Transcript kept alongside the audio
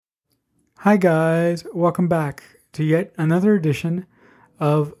Hi, guys. Welcome back to yet another edition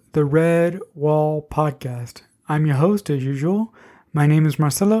of the Redwall podcast. I'm your host, as usual. My name is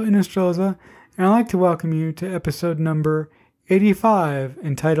Marcelo Inestroza, and I'd like to welcome you to episode number 85,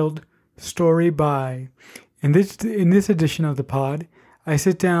 entitled Story By. In this edition of the pod, I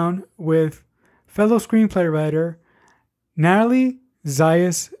sit down with fellow screenplay writer Natalie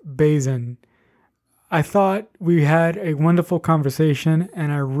Zayas Bazan. I thought we had a wonderful conversation,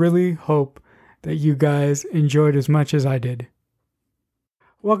 and I really hope that you guys enjoyed as much as I did.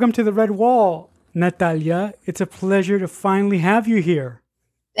 Welcome to the Red Wall, Natalia. It's a pleasure to finally have you here.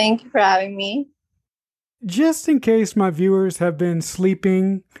 Thank you for having me. Just in case my viewers have been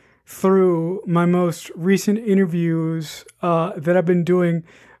sleeping through my most recent interviews that I've been doing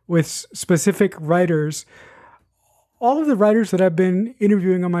with specific writers, all of the writers that I've been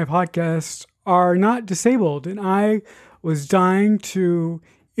interviewing on my podcast are not disabled. And I was dying to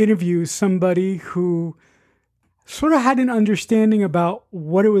interview somebody who sort of had an understanding about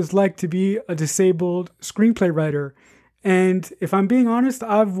what it was like to be a disabled screenplay writer. And if I'm being honest,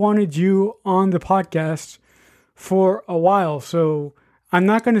 I've wanted you on the podcast for a while. So I'm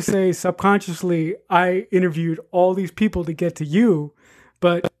not going to say subconsciously I interviewed all these people to get to you,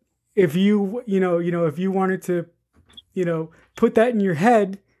 but if if you wanted to, put that in your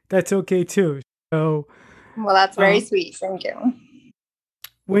head, that's okay too. So, Well, that's very sweet. Thank you.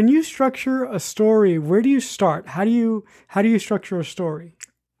 when you structure a story, where do you start? How do you structure a story?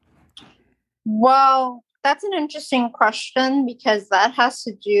 Well, that's an interesting question because that has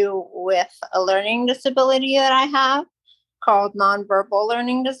to do with a learning disability that I have called nonverbal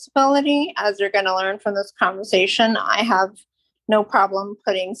learning disability. As you're going to learn from this conversation, I have no problem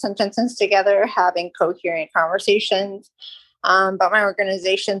putting sentences together, having coherent conversations. But my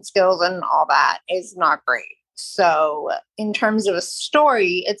organization skills and all that is not great. So, in terms of a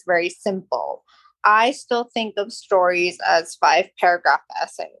story, it's very simple. I still think of stories as 5 paragraph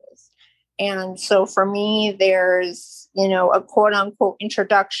essays. And so for me, there's, a quote unquote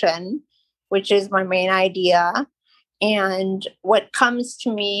introduction, which is my main idea. And what comes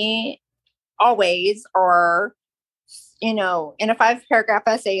to me always are, in a 5 paragraph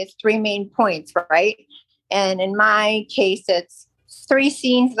essay, it's 3 main points, right? And in my case, it's 3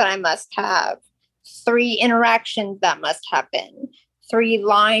 scenes that I must have, 3 interactions that must happen, 3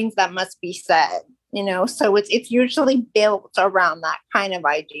 lines that must be said. So it's usually built around that kind of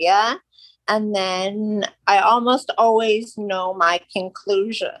idea. And then I almost always know my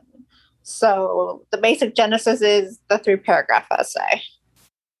conclusion. So the basic genesis is the 3 paragraph essay.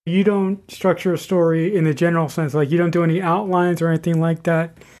 You don't structure a story in the general sense, like you don't do any outlines or anything like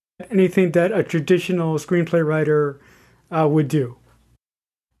that. Anything that a traditional screenplay writer would do.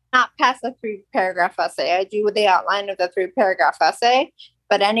 Not past the 3 paragraph essay. I do the outline of the 3 paragraph essay,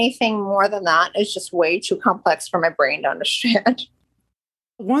 but anything more than that is just way too complex for my brain to understand.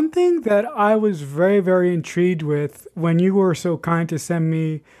 One thing that I was very, very intrigued with when you were so kind to send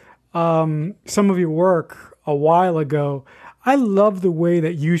me some of your work a while ago, I love the way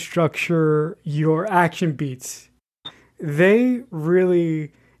that you structure your action beats. They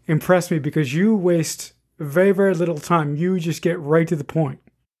really impress me because you waste very, very little time. You just get right to the point.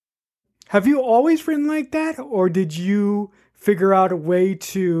 Have you always written like that, or did you figure out a way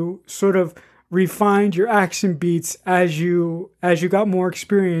to sort of refine your action beats as you got more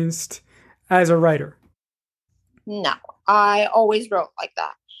experienced as a writer? No, I always wrote like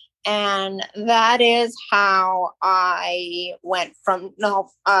that. And that is how I went from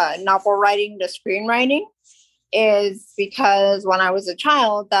novel writing to screenwriting, is because when I was a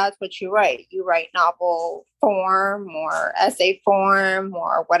child, that's what you write. You write novel form or essay form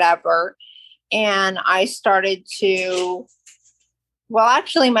or whatever. And I started to, well,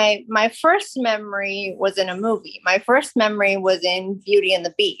 actually, my first memory was in a movie. My first memory was in Beauty and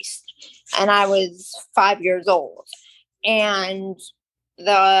the Beast, and I was 5 years old. And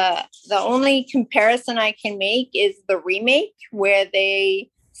the only comparison I can make is the remake, where they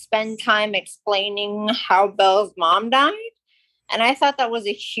spend time explaining how Belle's mom died. And I thought that was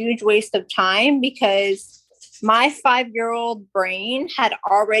a huge waste of time because my 5-year-old brain had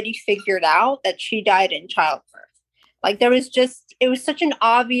already figured out that she died in childbirth. Like it was such an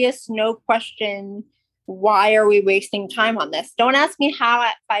obvious, no question. Why are we wasting time on this? Don't ask me how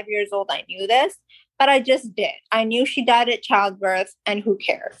at 5 years old I knew this, but I just did. I knew she died at childbirth, and who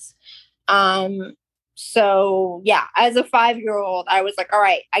cares? So yeah, as a 5-year-old, I was like, all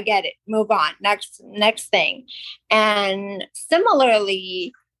right, I get it. Move on. Next thing. And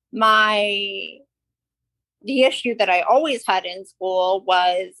similarly, the issue that I always had in school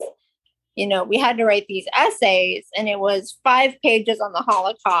was, we had to write these essays, and it was 5 pages on the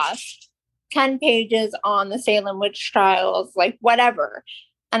Holocaust 10 pages on the Salem witch trials, like whatever.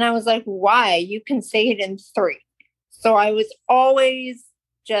 And I was like, why? You can say it in 3. So I was always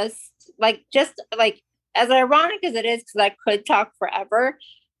just like, as ironic as it is, because I could talk forever,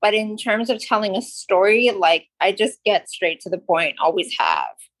 but in terms of telling a story, like I just get straight to the point, always have.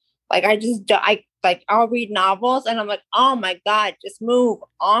 Like I just, I'll read novels and I'm like, oh my God, just move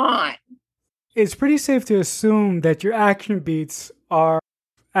on. It's pretty safe to assume that your action beats are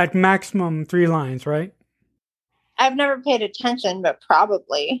at maximum 3 lines, right? I've never paid attention, but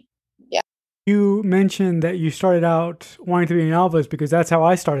probably. Yeah. You mentioned that you started out wanting to be a novelist because that's how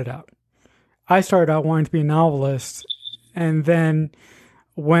I started out. I started out wanting to be a novelist, and then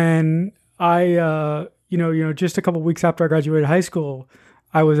when I, just a couple weeks after I graduated high school,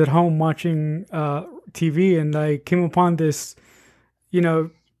 I was at home watching TV, and I came upon this,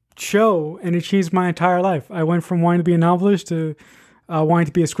 show, and it changed my entire life. I went from wanting to be a novelist to wanting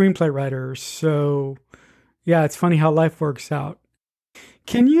to be a screenplay writer. So, yeah, it's funny how life works out.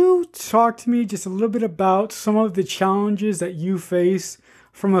 Can you talk to me just a little bit about some of the challenges that you face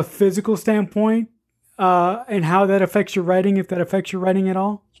from a physical standpoint, and how that affects your writing, if that affects your writing at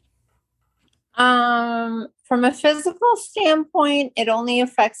all? From a physical standpoint, it only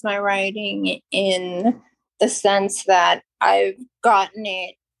affects my writing in the sense that I've gotten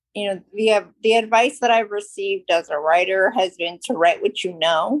it. The advice that I've received as a writer has been to write what you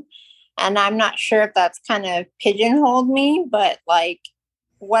know. And I'm not sure if that's kind of pigeonholed me, but like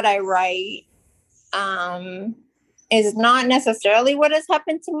what I write is not necessarily what has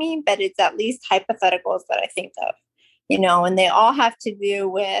happened to me, but it's at least hypotheticals that I think of, and they all have to do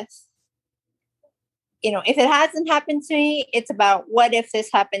with, if it hasn't happened to me, it's about what if this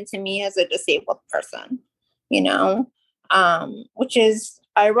happened to me as a disabled person, which is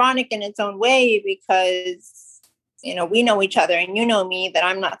ironic in its own way because, we know each other and you know me, that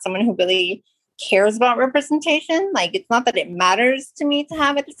I'm not someone who really cares about representation. Like, it's not that it matters to me to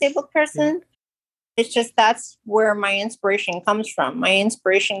have a disabled person. It's just that's where my inspiration comes from. My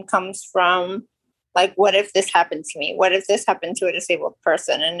inspiration comes from, like, what if this happened to me? What if this happened to a disabled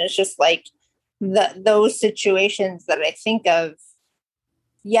person? And it's just like those situations that I think of.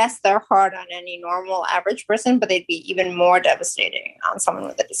 Yes, they're hard on any normal average person, but they'd be even more devastating on someone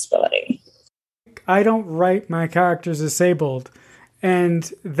with a disability. I don't write my characters disabled,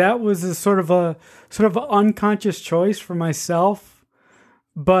 and that was a sort of unconscious choice for myself.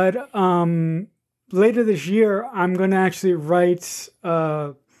 But later this year, I'm going to actually write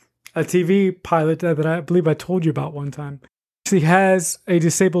a TV pilot that I believe I told you about one time. It actually has a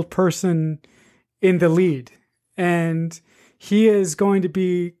disabled person in the lead, and he is going to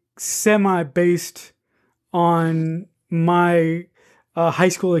be semi-based on my high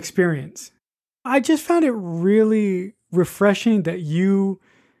school experience. I just found it really refreshing that you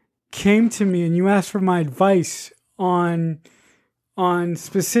came to me and you asked for my advice on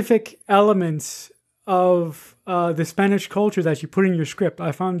specific elements of the Spanish culture that you put in your script.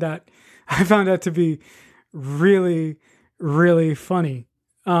 I found that to be really, really funny,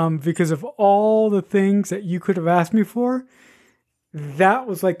 because of all the things that you could have asked me for. That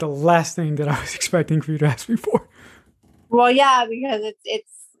was like the last thing that I was expecting for you to ask me for. Well, yeah, because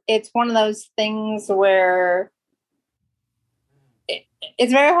it's one of those things where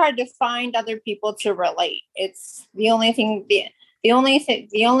it's very hard to find other people to relate. It's the only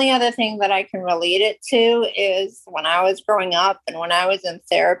other thing that I can relate it to is when I was growing up and when I was in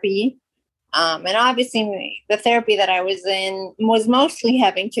therapy. And obviously the therapy that I was in was mostly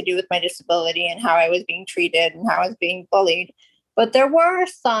having to do with my disability and how I was being treated and how I was being bullied. But there were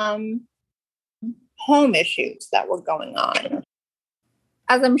some home issues that were going on.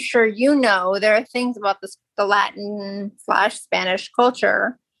 As I'm sure you know, there are things about the Latin/Spanish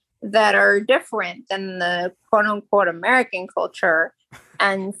culture that are different than the quote unquote American culture.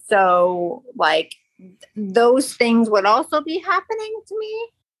 And so like those things would also be happening to me.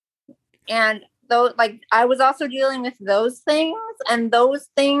 And though, like, I was also dealing with those things, and those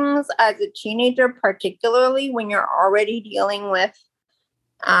things as a teenager, particularly when you're already dealing with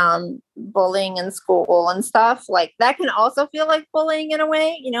bullying in school and stuff, like that can also feel like bullying in a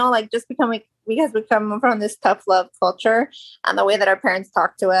way, like just because we come from this tough love culture and the way that our parents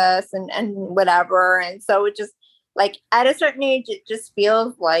talk to us and whatever. And so it just like at a certain age, it just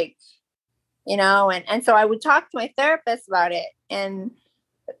feels like, and so I would talk to my therapist about it and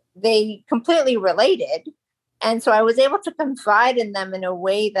they completely related. And so I was able to confide in them in a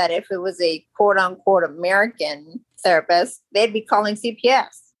way that if it was a quote unquote American therapist, they'd be calling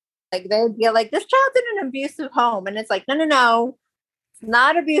CPS. Like they'd be like, this child's in an abusive home. And it's like, no, it's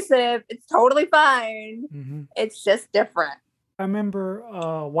not abusive. It's totally fine. Mm-hmm. It's just different. I remember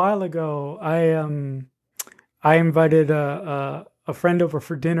a while ago, I invited a friend over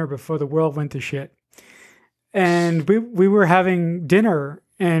for dinner before the world went to shit, and we were having dinner,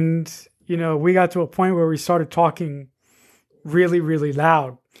 and we got to a point where we started talking really really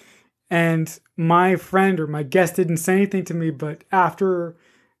loud, and my friend or my guest didn't say anything to me, but after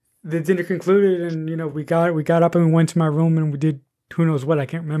the dinner concluded, and we got up and we went to my room and we did who knows what, I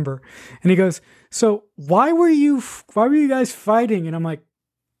can't remember, and he goes, so why were you guys fighting? And I'm like,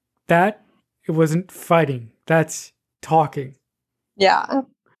 that it wasn't fighting, that's talking. Yeah.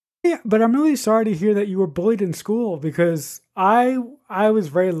 Yeah, but I'm really sorry to hear that you were bullied in school, because I was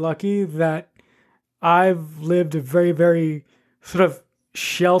very lucky that I've lived a very, very sort of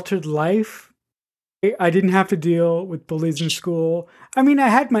sheltered life. I didn't have to deal with bullies in school. I mean, I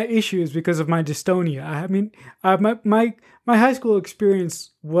had my issues because of my dystonia. I mean, my high school experience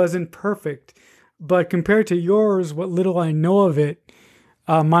wasn't perfect, but compared to yours, what little I know of it,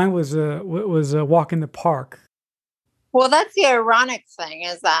 mine was a walk in the park. Well, that's the ironic thing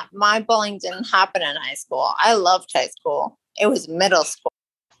is that my bullying didn't happen in high school. I loved high school. It was middle school.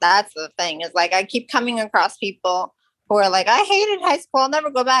 That's the thing is like I keep coming across people who are like, I hated high school. I'll never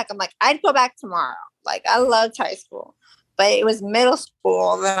go back. I'm like, I'd go back tomorrow. Like I loved high school. But it was middle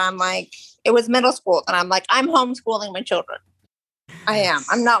school that I'm like, it was middle school that I'm like, I'm homeschooling my children. I am.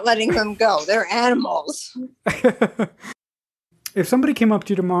 I'm not letting them go. They're animals. If somebody came up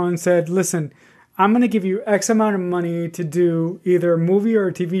to you tomorrow and said, listen, I'm going to give you X amount of money to do either a movie or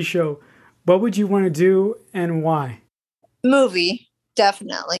a TV show, what would you want to do and why? Movie,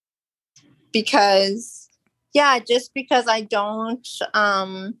 definitely. Because, yeah, just because I don't,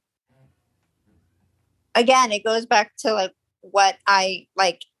 again, it goes back to like what I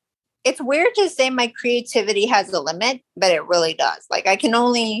like. It's weird to say my creativity has a limit, but it really does. Like I can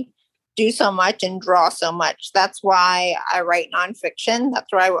only do so much and draw so much. That's why I write nonfiction. That's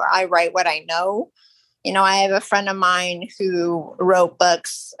why I write what I know. I have a friend of mine who wrote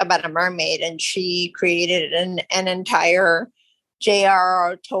books about a mermaid, and she created an entire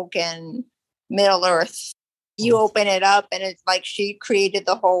J.R.R. Tolkien Middle Earth. You open it up and it's like she created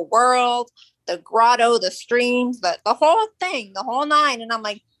the whole world, the grotto, the streams, the whole thing, the whole nine. And I'm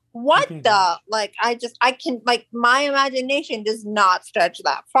like, what the, like, I can, like, my imagination does not stretch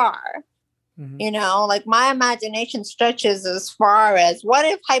that far. Mm-hmm. Like my imagination stretches as far as what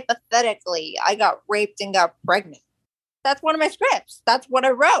if hypothetically I got raped and got pregnant? That's one of my scripts. That's what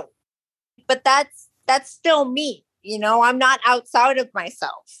I wrote. But that's still me. I'm not outside of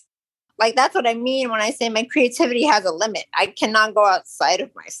myself. Like, that's what I mean when I say my creativity has a limit. I cannot go outside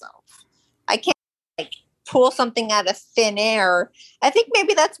of myself. I can't like pull something out of thin air. I think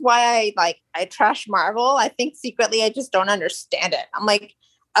maybe that's why I trash Marvel. I think secretly I just don't understand it. I'm like,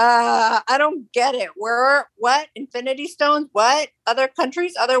 I don't get it. What? Infinity Stones? What? Other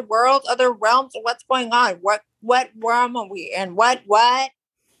countries, other worlds, other realms? What's going on? What realm are we in? What?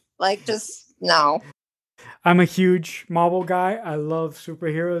 Like, just no. I'm a huge Marvel guy. I love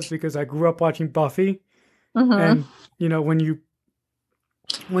superheroes because I grew up watching Buffy. Mm-hmm. And,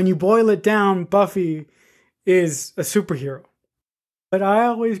 when you boil it down, Buffy is a superhero. But I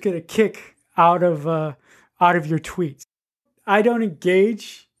always get a kick out of your tweets. I don't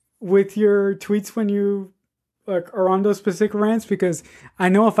engage with your tweets when you are on those specific rants, because I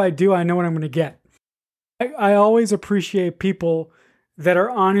know if I do, I know what I'm going to get. I always appreciate people that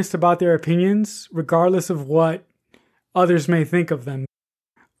are honest about their opinions, regardless of what others may think of them.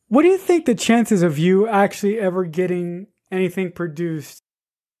 What do you think the chances of you actually ever getting anything produced?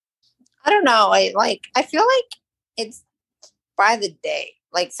 I don't know. I feel like it's by the day.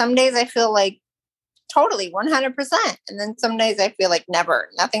 Like some days I feel like totally 100%. And then some days I feel like never,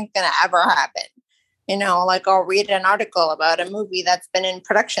 nothing's going to ever happen. Like I'll read an article about a movie that's been in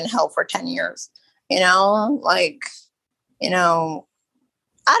production hell for 10 years, I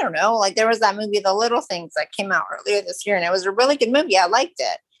don't know. Like there was that movie, The Little Things, that came out earlier this year, and it was a really good movie. I liked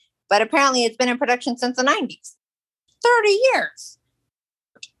it. But apparently it's been in production since the 90s. 30 years.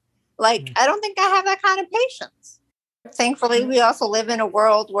 Like, I don't think I have that kind of patience. Thankfully, we also live in a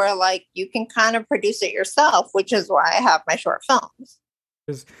world where like you can kind of produce it yourself, which is why I have my short films.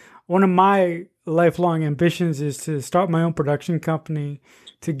 One of my lifelong ambitions is to start my own production company,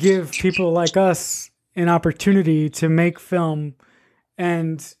 to give people like us an opportunity to make film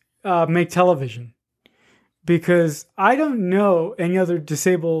and make television. Because I don't know any other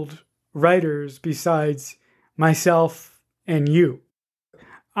disabled writers besides myself and you.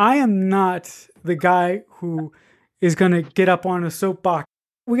 I am not the guy who is going to get up on a soapbox.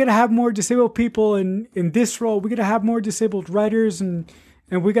 We got to have more disabled people in this role. We got to have more disabled writers, and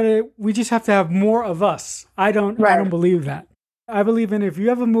we just have to have more of us. I don't believe that. I believe in if you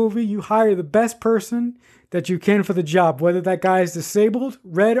have a movie, you hire the best person that you can for the job, whether that guy is disabled,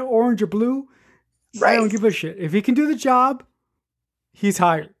 red, orange, or blue. I don't Right. give a shit. If he can do the job, he's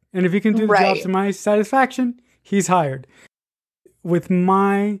hired. And if he can do the job Right. to my satisfaction, he's hired. With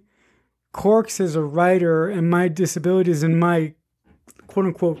my quirks as a writer and my disabilities and my quote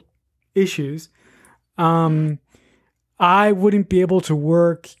unquote issues, I wouldn't be able to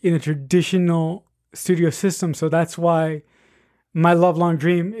work in a traditional studio system. So that's why my lifelong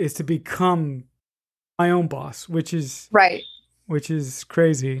dream is to become my own boss, which is Right.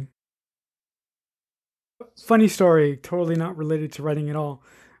 crazy. Funny story, totally not related to writing at all.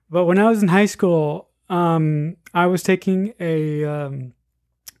 But when I was in high school, I was taking a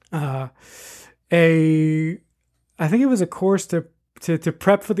I think it was a course to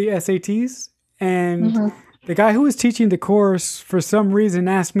prep for the SATs, and Hmm. the guy who was teaching the course for some reason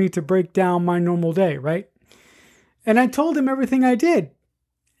asked me to break down my normal day, right? And I told him everything I did,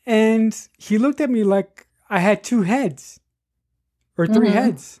 and he looked at me like I had two heads or three Hmm.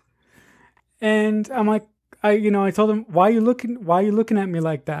 heads, and I'm like, I told him, why are you looking at me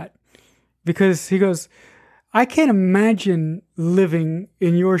like that? Because he goes, I can't imagine living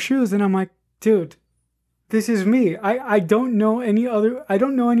in your shoes, and I'm like, dude, this is me. I don't know any other. I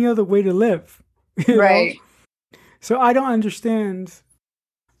don't know any other way to live. You know. Right. So I don't understand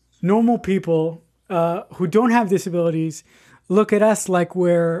normal people who don't have disabilities look at us like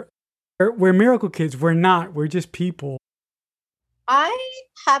we're miracle kids. We're not. We're just people. I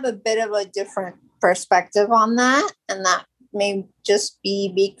have a bit of a different perspective on that, and that may just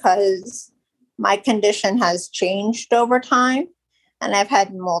be because my condition has changed over time and I've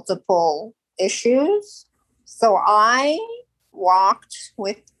had multiple issues. So I walked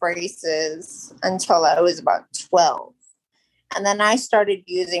with braces until I was about 12. And then I started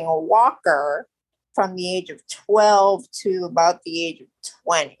using a walker from the age of 12 to about the age of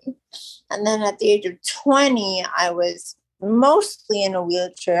 20. And then at the age of 20, I was mostly in a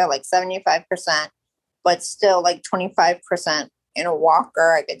wheelchair, like 75%, but still like 25% in a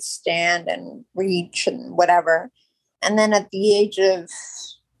walker. I could stand and reach and whatever. And then at the age of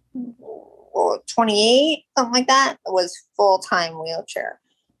 28, something like that, it was full-time wheelchair.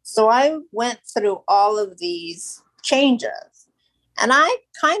 So I went through all of these changes. And I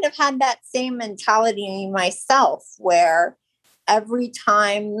kind of had that same mentality myself where every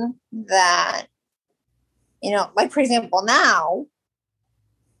time that, like for example, now,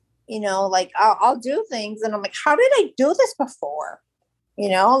 like I'll do things and I'm like, how did I do this before?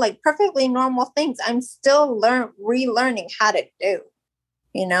 Like perfectly normal things. I'm still relearning how to do.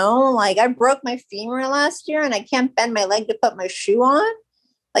 Like I broke my femur last year and I can't bend my leg to put my shoe on.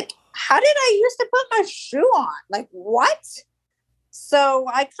 Like, how did I used to put my shoe on? Like, what? So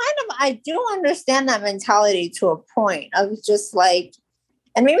I do understand that mentality to a point. I was just like,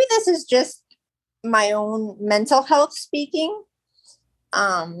 and maybe this is just my own mental health speaking,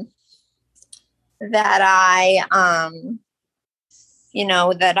 that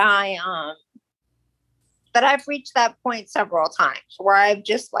that I've reached that point several times where I've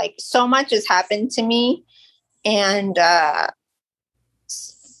just like, so much has happened to me. And,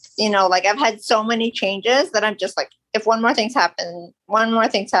 like I've had so many changes that I'm just like, if one more thing happens, I'm going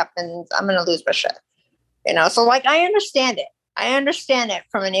to lose my shit. So like, I understand it. I understand it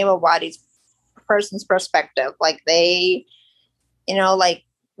from an able-bodied person's perspective. Like they, like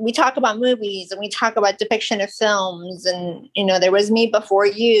we talk about movies and we talk about depiction of films and, there was Me Before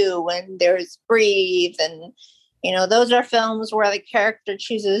You and there's Breathe. And, those are films where the character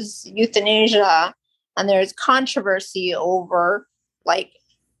chooses euthanasia and there's controversy over like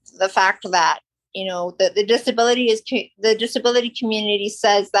the fact that, the disability community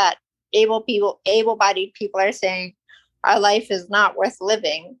says that able-bodied people are saying our life is not worth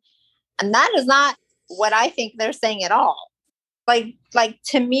living. And that is not what I think they're saying at all. Like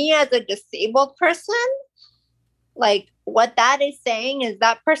to me as a disabled person, like what that is saying is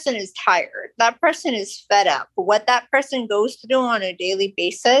that person is tired. That person is fed up. What that person goes through on a daily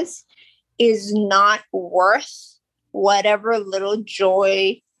basis is not worth whatever little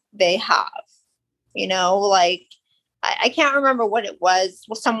joy they have. Like I can't remember what it was.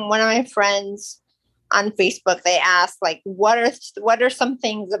 One of my friends on Facebook, they asked like, what are some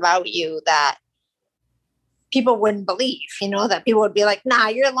things about you that people wouldn't believe, that people would be like, nah,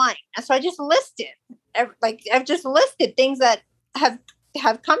 you're lying. And so I just listed, I've just listed things that have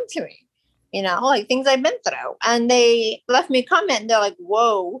come to me, like things I've been through. And they left me a comment. They're like,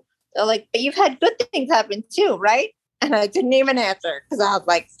 whoa. They're like, but you've had good things happen too, right? And I didn't even answer because I was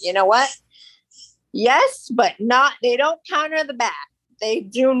like, you know what? Yes, but not, they don't counter the bad. They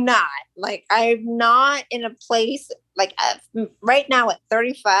do not. Like, I'm not in a place, like, right now at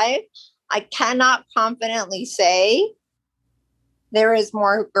 35, I cannot confidently say there is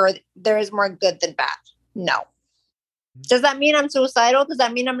more good than bad. No. Does that mean I'm suicidal? Does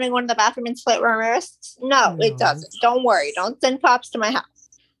that mean I'm going to go to the bathroom and slit my wrists? No, it doesn't. Don't worry. Don't send cops to my house.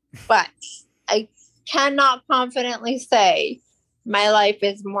 But I cannot confidently say my life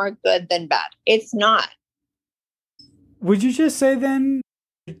is more good than bad. It's not. Would you just say then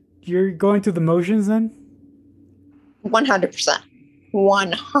you're going through the motions then? 100%.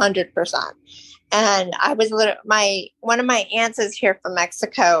 100%. And I was one of my aunts is here from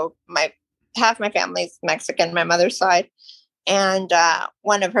Mexico. Half my family's Mexican, my mother's side. And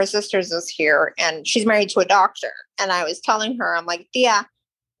one of her sisters is here, and she's married to a doctor. And I was telling her, I'm like, Tia,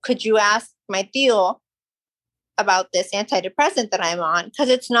 could you ask my tío about this antidepressant that I'm on? Because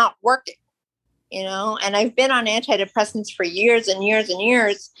it's not working, and I've been on antidepressants for years and years and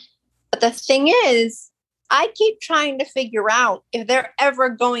years. But the thing is, I keep trying to figure out if they're ever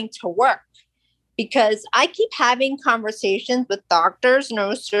going to work, because I keep having conversations with doctors,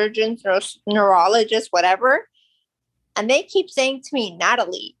 neurosurgeons, neurologists, whatever. And they keep saying to me,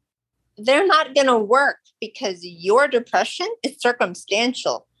 Natalie, they're not going to work because your depression is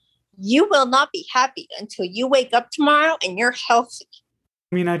circumstantial. You will not be happy until you wake up tomorrow and you're healthy.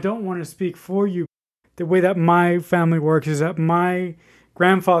 I mean, I don't want to speak for you. The way that my family works is that my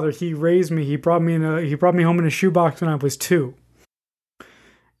grandfather, he raised me. He brought me home in a shoebox when I was 2.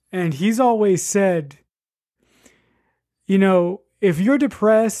 And he's always said, if you're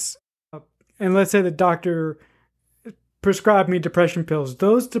depressed, and let's say the doctor prescribed me depression pills,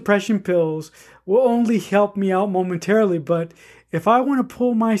 those depression pills will only help me out momentarily. But if I want to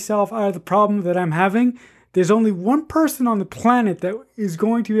pull myself out of the problem that I'm having, there's only one person on the planet that is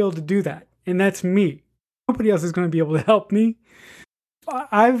going to be able to do that. And that's me. Nobody else is going to be able to help me.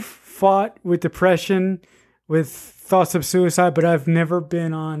 I've fought with depression, with thoughts of suicide, but I've never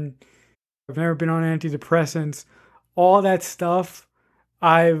been on antidepressants. All that stuff,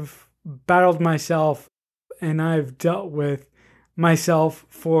 I've battled myself, and I've dealt with myself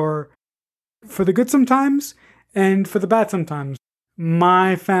for the good sometimes and for the bad sometimes.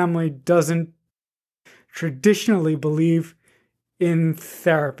 My family doesn't traditionally believe in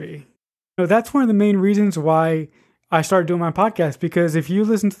therapy. That's one of the main reasons why I started doing my podcast, because if you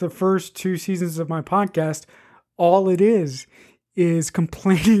listen to the first 2 seasons of my podcast, all it is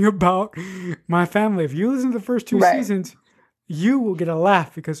complaining about my family. If you listen to the first 2 seasons, you will get a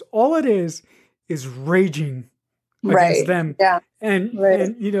laugh, because all it is raging against them. Yeah. And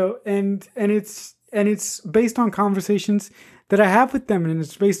it's based on conversations that I have with them, and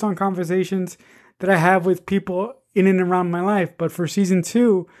it's based on conversations that I have with people in and around my life. But for season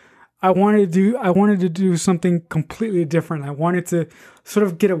 2, I wanted to do something completely different. I wanted to sort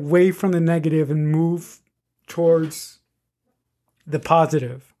of get away from the negative and move towards the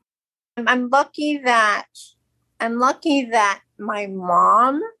positive. I'm lucky that my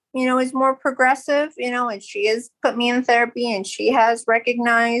mom, is more progressive, and she has put me in therapy, and she has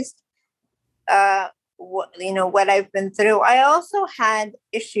recognized, what I've been through. I also had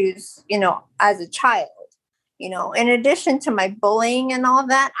issues, as a child. In addition to my bullying and all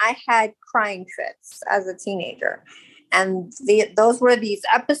that, I had crying fits as a teenager. And those were these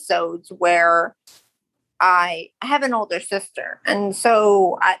episodes where I have an older sister. And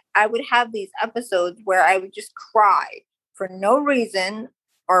so I would have these episodes where I would just cry for no reason,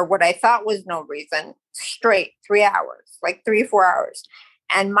 or what I thought was no reason, straight 3 hours, like 3-4 hours.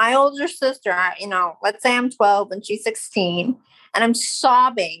 And my older sister, let's say I'm 12 and she's 16, and I'm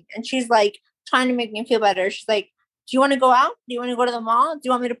sobbing, and she's like, trying to make me feel better. She's like, do you want to go out? Do you want to go to the mall? Do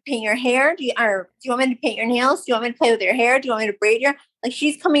you want me to paint your hair? Do you want me to paint your nails? Do you want me to play with your hair? Do you want me to braid your? Like,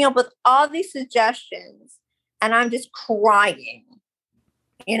 she's coming up with all these suggestions, and I'm just crying,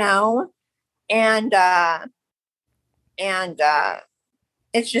 and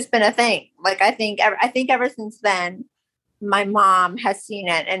it's just been a thing. Like, I think ever since then, my mom has seen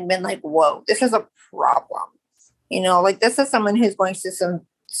it and been like, whoa, this is a problem. Like, this is someone who's going through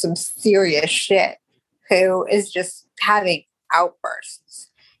some serious shit, who is just having outbursts.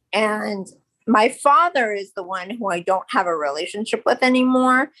 And my father is the one who I don't have a relationship with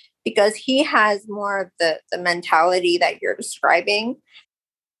anymore, because he has more of the mentality that you're describing.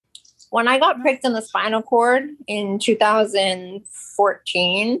 When I got pricked in the spinal cord in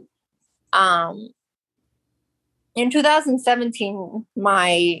 2014, in 2017,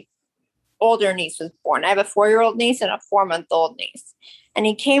 my older niece was born. I have a 4-year-old niece and a 4-month-old niece. And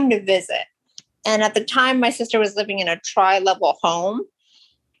he came to visit. And at the time, my sister was living in a tri-level home.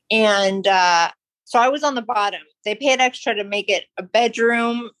 And so I was on the bottom They paid extra to make it a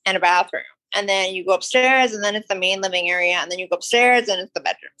bedroom and a bathroom. And then you go upstairs and then it's the main living area. And then you go upstairs and it's the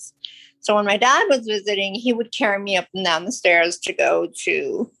bedrooms. So when my dad was visiting, he would carry me up and down the stairs to go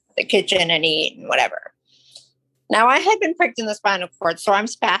to the kitchen and eat and whatever. Now, I had been pricked in the spinal cord, so I'm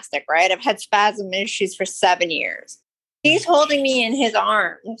spastic, right? I've had spasm issues for 7 years. He's holding me in his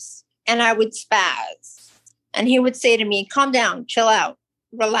arms and I would spaz. And he would say to me, calm down, chill out,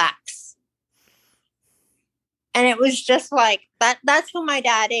 relax. And it was just like, that's who my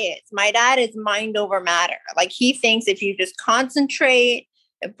dad is. My dad is mind over matter. Like, he thinks if you just concentrate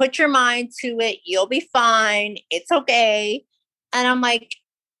and put your mind to it, you'll be fine. It's okay. And I'm like,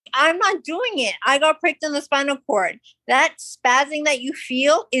 I'm not doing it. I got pricked in the spinal cord. That spazzing that you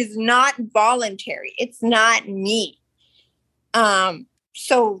feel is not voluntary. It's not me.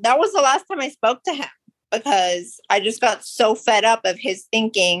 So that was the last time I spoke to him, because I just got so fed up of his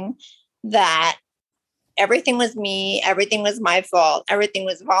thinking that everything was me, everything was my fault, everything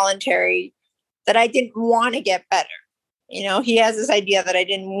was voluntary, that I didn't want to get better. You know, he has this idea that I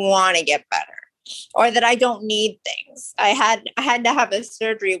didn't want to get better, or that I don't need things. I had to have a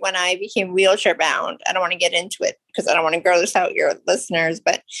surgery when I became wheelchair bound. I don't want to get into it because I don't want to gross out your listeners,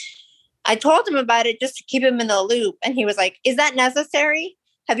 but I told him about it just to keep him in the loop. And he was like, is that necessary?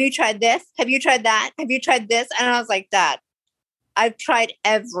 Have you tried this? Have you tried that? Have you tried this? And I was like, Dad, I've tried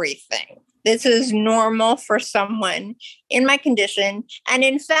everything. This is normal for someone in my condition. And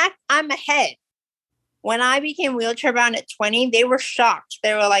in fact, I'm ahead. When I became wheelchair bound at 20, they were shocked.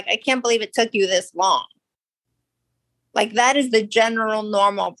 They were like, I can't believe it took you this long. Like, that is the general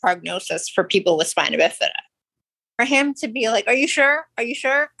normal prognosis for people with spina bifida. For him to be like, are you sure? Are you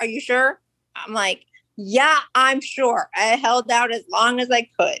sure? Are you sure? I'm like, yeah, I'm sure. I held out as long as I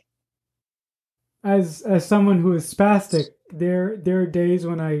could. As someone who is spastic, there are days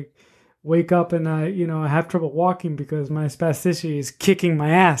when I wake up and I have trouble walking because my spasticity is kicking my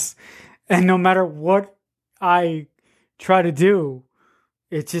ass. And no matter what I try to do,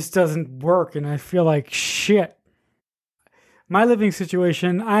 it just doesn't work. And I feel like shit. My living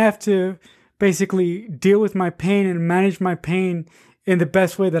situation, I have to basically deal with my pain and manage my pain in the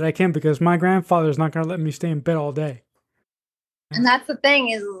best way that I can, because my grandfather is not going to let me stay in bed all day. And that's the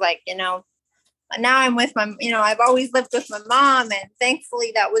thing is, like, now I'm with my, I've always lived with my mom, and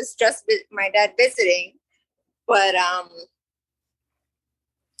thankfully that was just my dad visiting. But,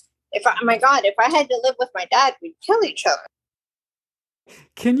 if I had to live with my dad, we'd kill each other.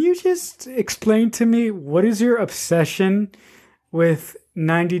 Can you just explain to me, what is your obsession with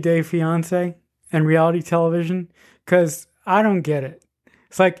 90 Day Fiancé and reality television? Because I don't get it.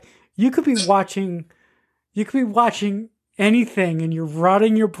 It's like you could be watching anything and you're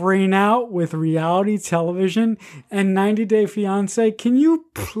rotting your brain out with reality television and 90 Day Fiancé. Can you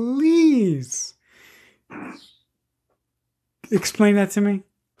please explain that to me?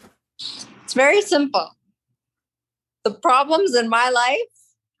 It's very simple. The problems in my life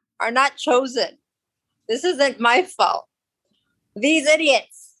are not chosen. This isn't my fault. These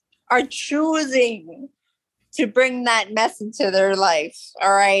idiots are choosing to bring that mess into their life.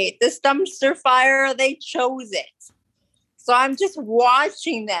 All right. This dumpster fire, they chose it. So I'm just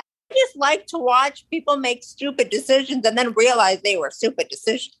watching that. I just like to watch people make stupid decisions and then realize they were stupid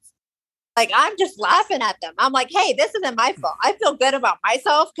decisions. Like, I'm just laughing at them. I'm like, hey, this isn't my fault. I feel good about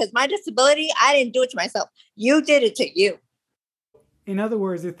myself because my disability, I didn't do it to myself. You did it to you. In other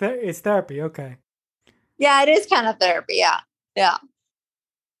words, it's therapy. Okay. Yeah, it is kind of therapy. Yeah. Yeah.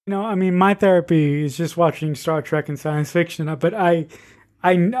 My therapy is just watching Star Trek and science fiction, but I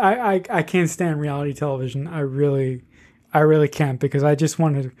can't stand reality television. I really can't, because I just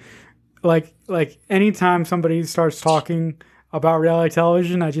want to, like anytime somebody starts talking about reality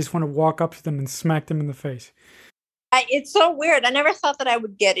television, I just want to walk up to them and smack them in the face. It's so weird. I never thought that I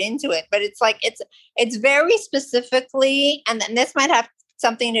would get into it, but it's like, it's very specifically, and then this might have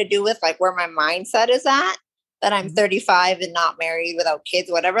something to do with like where my mindset is at, that I'm 35 and not married, without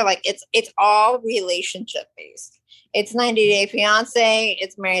kids, whatever. Like, it's all relationship based. It's 90 Day Fiancé.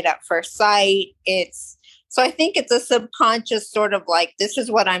 It's Married at First Sight. So I think it's a subconscious sort of like, this is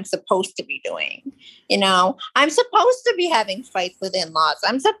what I'm supposed to be doing. I'm supposed to be having fights with in-laws.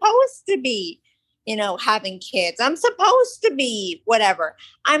 I'm supposed to be, having kids. I'm supposed to be whatever.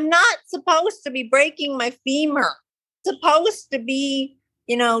 I'm not supposed to be breaking my femur. I'm supposed to be,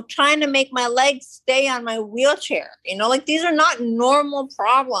 trying to make my legs stay on my wheelchair. Like, these are not normal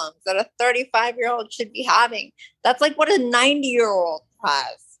problems that a 35-year-old should be having. That's like what a 90-year-old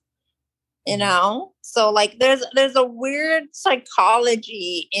has. So like there's a weird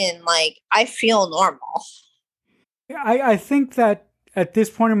psychology in like, I feel normal. I think that at this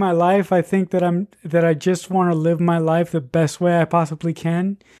point in my life, I think that I just want to live my life the best way I possibly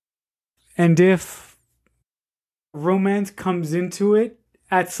can. And if romance comes into it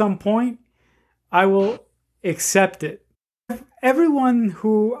at some point, I will accept it. Everyone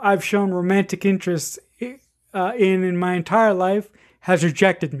who I've shown romantic interest in my entire life has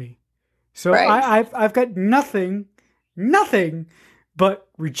rejected me. So Right. I've got nothing but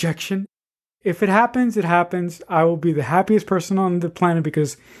rejection. If it happens, it happens. I will be the happiest person on the planet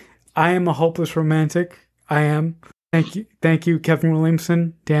because I am a hopeless romantic. I am. Thank you, Kevin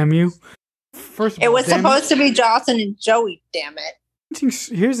Williamson. Damn you. First of It all, was supposed to be Jocelyn and Joey, damn it.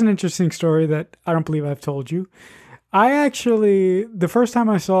 here's an interesting story that I don't believe I've told you. I actually, the first time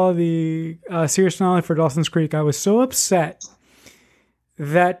I saw the series finale for Dawson's Creek, I was so upset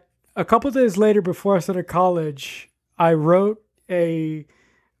that a couple of days later, before I started college, I wrote a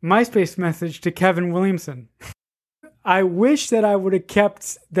MySpace message to Kevin Williamson. I wish that I would have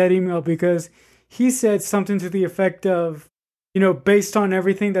kept that email because he said something to the effect of, based on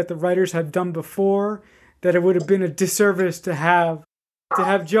everything that the writers had done before, that it would have been a disservice to have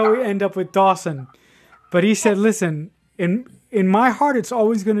Joey end up with Dawson. But he said, listen, in my heart, it's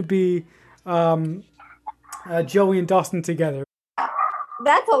always going to be Joey and Dawson together.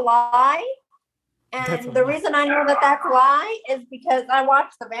 That's a lie. And the reason I know that that's a lie is because I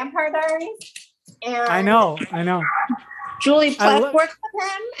watched The Vampire Diaries. And I know. Julie Plec worked with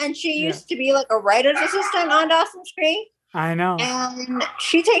him, and she used to be like a writer's assistant on Dawson's Creek. I know. And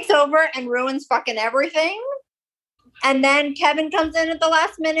she takes over and ruins fucking everything. And then Kevin comes in at the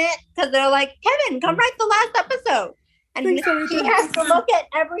last minute because they're like, Kevin, come write the last episode. And he has to look at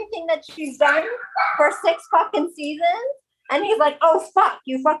everything that she's done for 6 fucking seasons. And he's like, oh, fuck,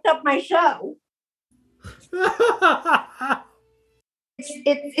 you fucked up my show.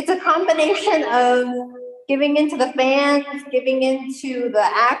 It's a combination of giving into the fans, giving into the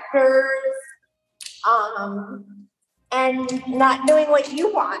actors, and not doing what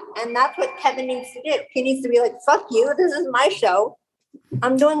you want. And that's what Kevin needs to do. He needs to be like, fuck you, this is my show.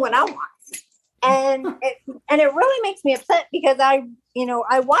 I'm doing what I want. And it really makes me upset because I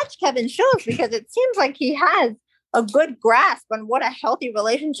watch Kevin's shows because it seems like he has a good grasp on what a healthy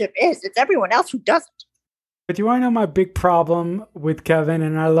relationship is. It's everyone else who doesn't. But you want to know my big problem with Kevin?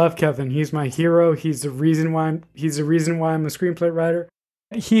 And I love Kevin. He's my hero. He's the reason why I'm a screenplay writer.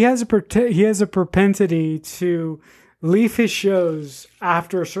 He has a propensity to leave his shows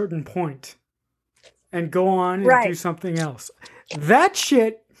after a certain point and go on and do something else. That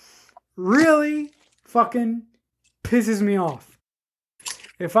shit really fucking pisses me off.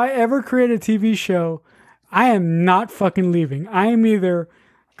 If I ever create a TV show, I am not fucking leaving. I am either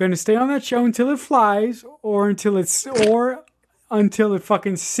going to stay on that show until it flies or until it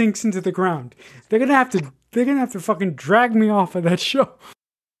fucking sinks into the ground. They're going to have to fucking drag me off of that show.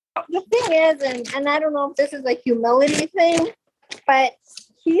 The thing is, and I don't know if this is a humility thing, but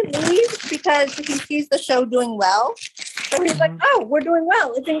he leaves because he sees the show doing well. So he's like, oh, we're doing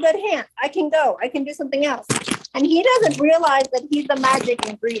well. It's in good hands. I can go. I can do something else. And he doesn't realize that he's the magic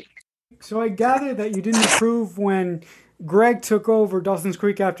ingredient. So I gather that you didn't approve when Greg took over Dawson's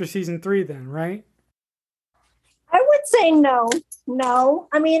Creek after season 3 then, right? I would say no. No.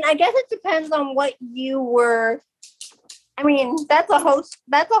 I mean, I guess it depends on what you were. I mean, that's a whole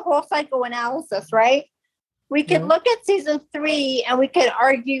psychoanalysis, right? We could look at season 3 and we could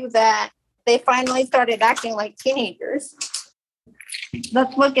argue that they finally started acting like teenagers.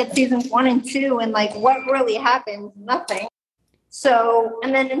 Let's look at seasons 1 and 2 and like what really happened. Nothing. So,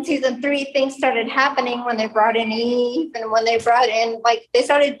 and then in season 3, things started happening when they brought in Eve and when they brought in, like, they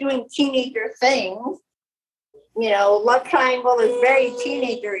started doing teenager things. Love Triangle is very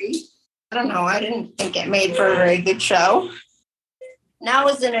teenagery. I don't know. I didn't think it made for a very good show. Now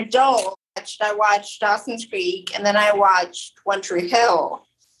as an adult, I watched Dawson's Creek, and then I watched One Tree Hill,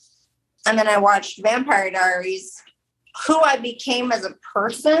 and then I watched Vampire Diaries. Who I became as a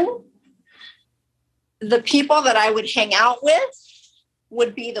person, the people that I would hang out with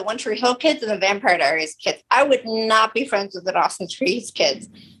would be the One Tree Hill kids and the Vampire Diaries kids. I would not be friends with the Dawson's Creek kids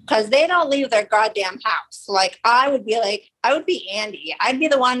because they don't leave their goddamn house. Like, I would be Andy. I'd be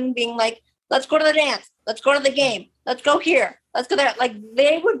the one being like, let's go to the dance. Let's go to the game. Let's go here. Let's go there. Like,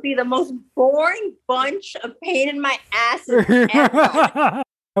 they would be the most boring bunch of pain in my ass ever.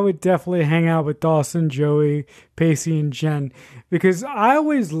 I would definitely hang out with Dawson, Joey, Pacey, and Jen because I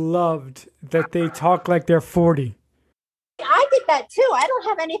always loved that they talk like they're 40. I did that too. I don't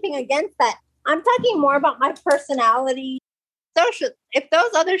have anything against that. I'm talking more about my personality. If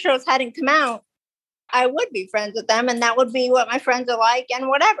those other shows hadn't come out, I would be friends with them, and that would be what my friends are like and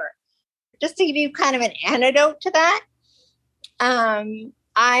whatever. Just to give you kind of an antidote to that, I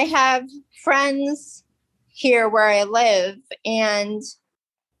have friends here where I live, and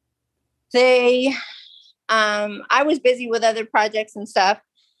they, I was busy with other projects and stuff,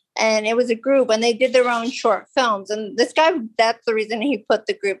 and it was a group, and they did their own short films. And this guy, that's the reason he put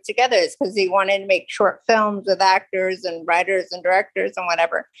the group together, is because he wanted to make short films with actors and writers and directors and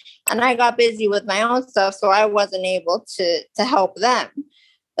whatever. And I got busy with my own stuff, so I wasn't able to help them.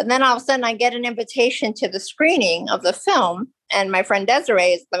 But then all of a sudden, I get an invitation to the screening of the film, and my friend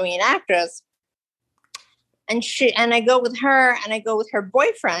Desiree is the main actress. And I go with her, and I go with her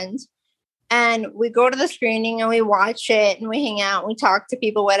boyfriend, and we go to the screening and we watch it and we hang out and we talk to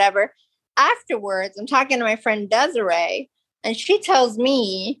people, whatever. Afterwards, I'm talking to my friend Desiree, and she tells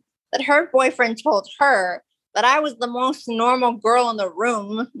me that her boyfriend told her that I was the most normal girl in the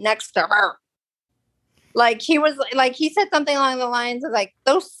room next to her. Like, he was like, he said something along the lines of like,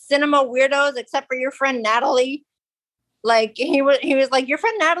 those cinema weirdos, except for your friend Natalie. Like, he was like, your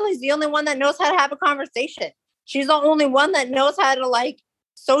friend Natalie's the only one that knows how to have a conversation. She's the only one that knows how to like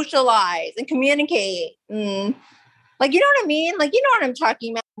socialize and communicate. Like, you know what I mean? Like, you know what I'm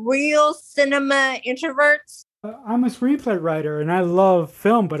talking about? Real cinema introverts. I'm a screenplay writer and I love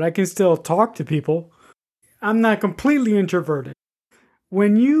film, but I can still talk to people. I'm not completely introverted.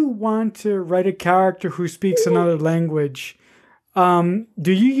 When you want to write a character who speaks another language, do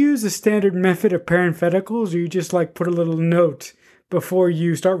you use a standard method of parentheticals, or you just like put a little note before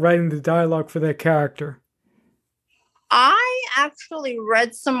you start writing the dialogue for that character? I actually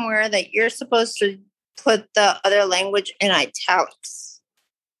read somewhere that you're supposed to put the other language in italics.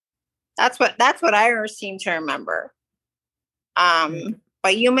 That's what I seem to remember.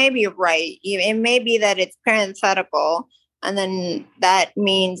 But you may be right. It may be that it's parenthetical, and then that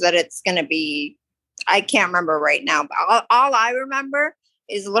means that it's going to be, I can't remember right now, but all I remember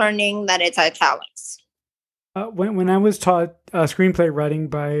is learning that it's italics. When I was taught screenplay writing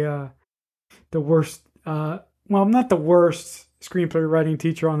by the worst, well, not the worst screenplay writing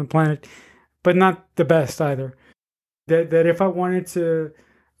teacher on the planet, but not the best either. That if I wanted to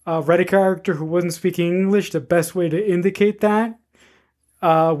write a character who wasn't speaking English, the best way to indicate that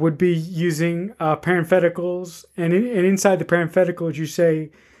would be using parentheticals, and inside the parentheticals you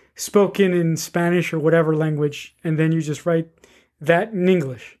say spoken in Spanish or whatever language, and then you just write that in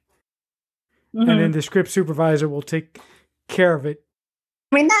English. Mm-hmm. And then the script supervisor will take care of it.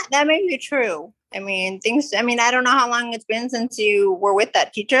 I mean, that may be true. I mean, I don't know how long it's been since you were with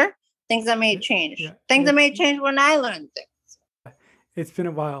that teacher. Things that may change. Yeah. Things that may change when I learn things. It's been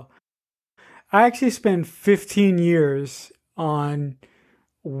a while. I actually spent 15 years on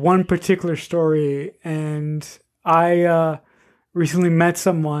one particular story, and I recently met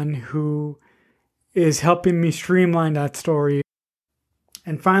someone who is helping me streamline that story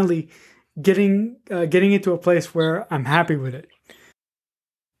and finally getting into a place where I'm happy with it.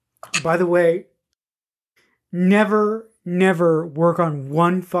 By the way, never work on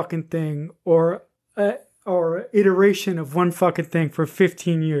one fucking thing or iteration of one fucking thing for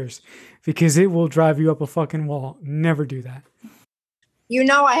 15 years, because it will drive you up a fucking wall. Never do that. You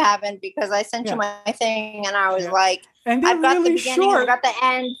know I haven't, because I sent you my thing and I was like, and I've got really the beginning, short. I've got the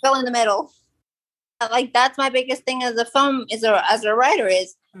end, fill in the middle. Like, that's my biggest thing as a film, as a writer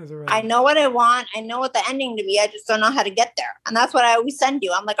is, I know what I want. I know what the ending to be. I just don't know how to get there. And that's what I always send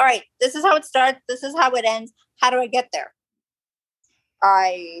you. I'm like, all right, this is how it starts. This is how it ends. How do I get there?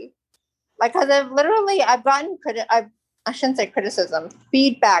 Because I've gotten I shouldn't say criticism,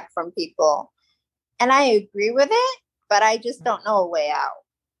 feedback from people. And I agree with it, but I just don't know a way out.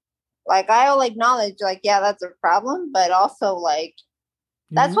 Like, I'll acknowledge, like, yeah, that's a problem. But also, like,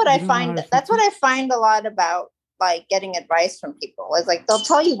 that's what I find a lot about, like, getting advice from people. Is like, they'll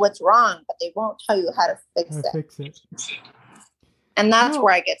tell you what's wrong, but they won't tell you how to fix it. And that's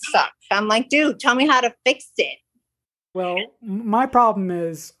where I get stuck. I'm like, dude, tell me how to fix it. Well, my problem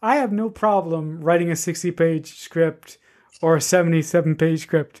is I have no problem writing a 60-page script or a 77-page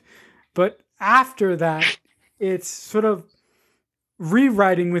script. But after that, it's sort of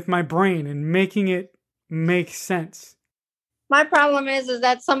rewriting with my brain and making it make sense. My problem is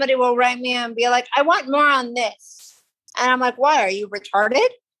that somebody will write me and be like, I want more on this. And I'm like, why? Are you retarded?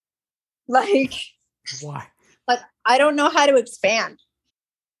 Like, why? Like, I don't know how to expand.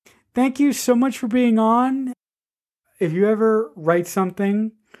 Thank you so much for being on. If you ever write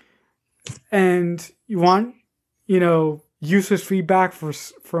something and you want, useless feedback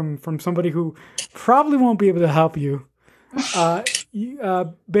from somebody who probably won't be able to help you,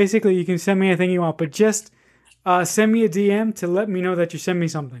 basically you can send me anything you want, but just send me a DM to let me know that you send me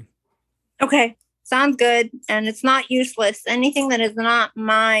something. Okay. Sounds good. And it's not useless. Anything that is not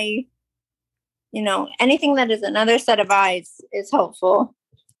my anything that is another set of eyes is helpful.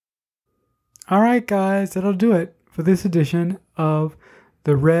 All right, guys, that'll do it for this edition of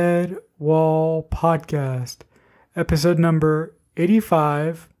the Redwall podcast, episode number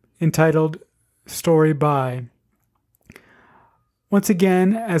 85, entitled Story By. Once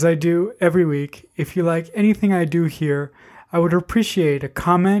again, as I do every week, if you like anything I do here, I would appreciate a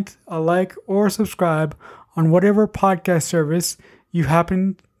comment, a like, or a subscribe on whatever podcast service you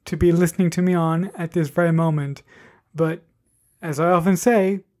happen to be listening to me on at this very moment. But as I often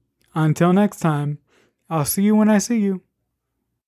say, until next time, I'll see you when I see you.